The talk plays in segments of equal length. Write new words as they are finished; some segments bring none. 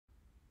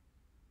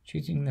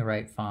Choosing the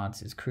right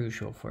fonts is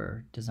crucial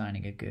for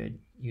designing a good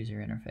user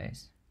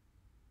interface.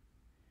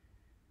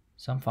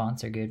 Some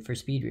fonts are good for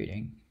speed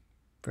reading.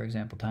 For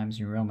example,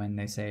 Times New Roman,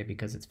 they say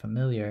because it's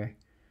familiar,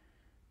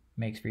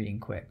 makes reading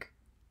quick.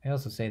 They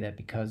also say that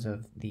because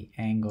of the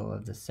angle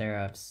of the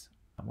serifs,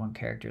 one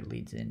character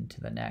leads into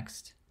the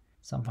next.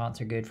 Some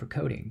fonts are good for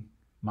coding.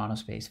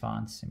 Monospace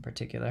fonts, in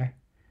particular,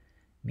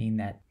 mean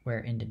that where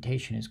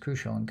indentation is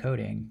crucial in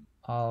coding,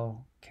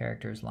 all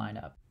characters line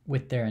up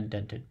with their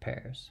indented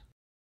pairs.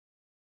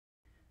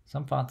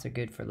 Some fonts are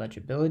good for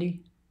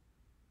legibility.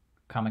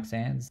 Comic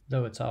Sans,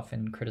 though it's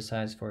often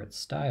criticized for its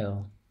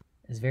style,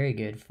 is very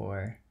good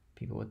for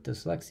people with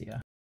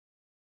dyslexia.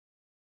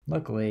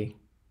 Luckily,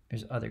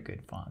 there's other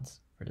good fonts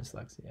for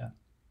dyslexia.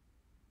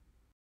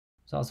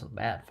 There's also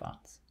bad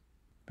fonts.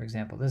 For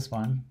example, this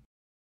one,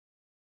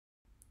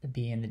 the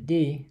B and the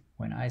D,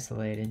 when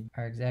isolated,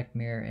 are exact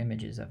mirror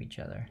images of each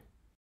other.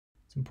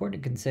 It's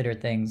important to consider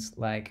things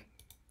like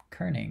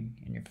kerning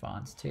in your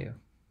fonts too.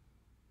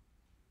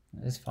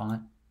 This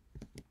font,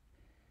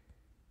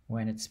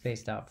 when it's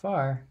spaced out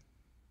far,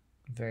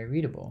 very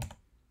readable,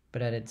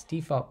 but at its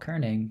default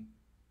kerning,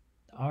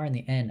 the R and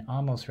the N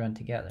almost run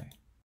together.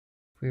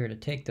 If we were to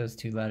take those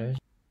two letters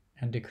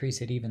and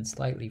decrease it even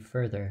slightly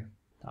further,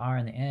 the R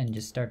and the N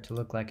just start to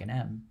look like an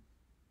M.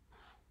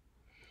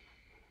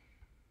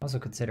 Also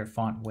consider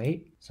font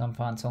weight. Some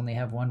fonts only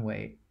have one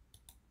weight.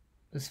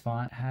 This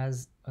font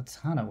has a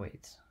ton of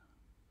weights.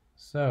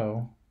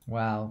 So,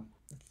 while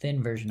the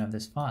thin version of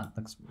this font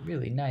looks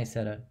really nice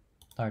at a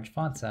large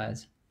font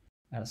size,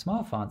 at a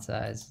small font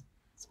size,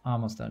 it's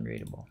almost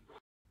unreadable.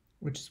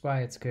 Which is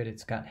why it's good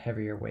it's got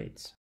heavier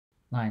weights.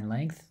 Line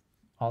length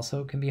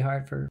also can be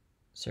hard for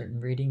certain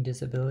reading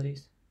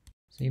disabilities.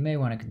 So you may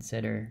want to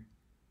consider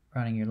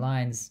running your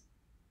lines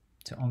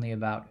to only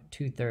about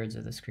 2/3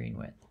 of the screen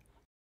width.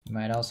 You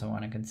might also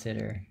want to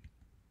consider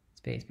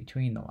space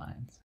between the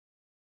lines.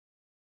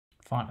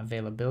 Font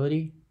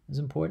availability is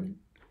important.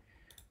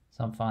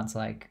 Some fonts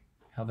like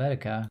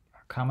Helvetica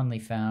are commonly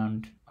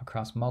found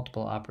across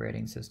multiple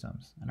operating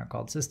systems and are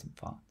called system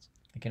fonts.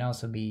 They can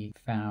also be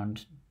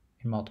found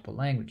in multiple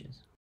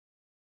languages.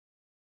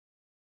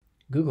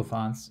 Google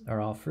fonts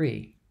are all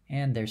free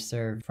and they're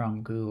served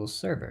from Google's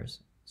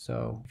servers.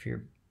 So if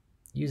you're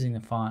using the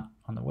font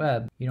on the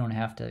web, you don't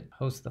have to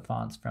host the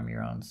fonts from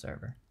your own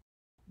server.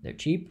 They're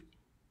cheap,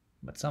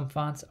 but some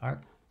fonts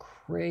are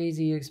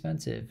crazy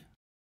expensive.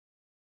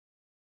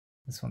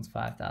 This one's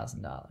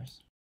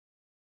 $5,000.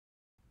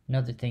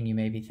 Another thing you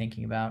may be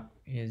thinking about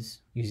is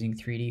using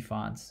 3D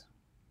fonts.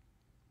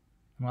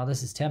 And while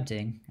this is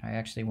tempting, I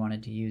actually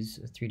wanted to use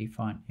a 3D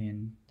font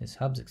in this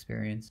Hubs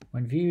experience.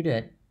 When viewed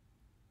at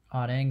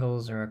odd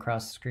angles or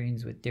across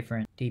screens with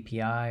different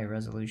DPI or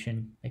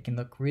resolution, they can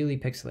look really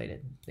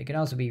pixelated. They can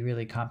also be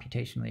really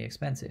computationally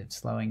expensive,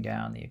 slowing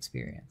down the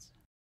experience.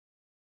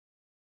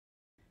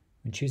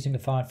 When choosing a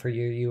font for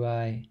your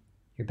UI,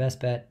 your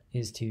best bet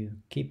is to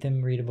keep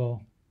them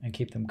readable and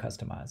keep them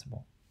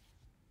customizable.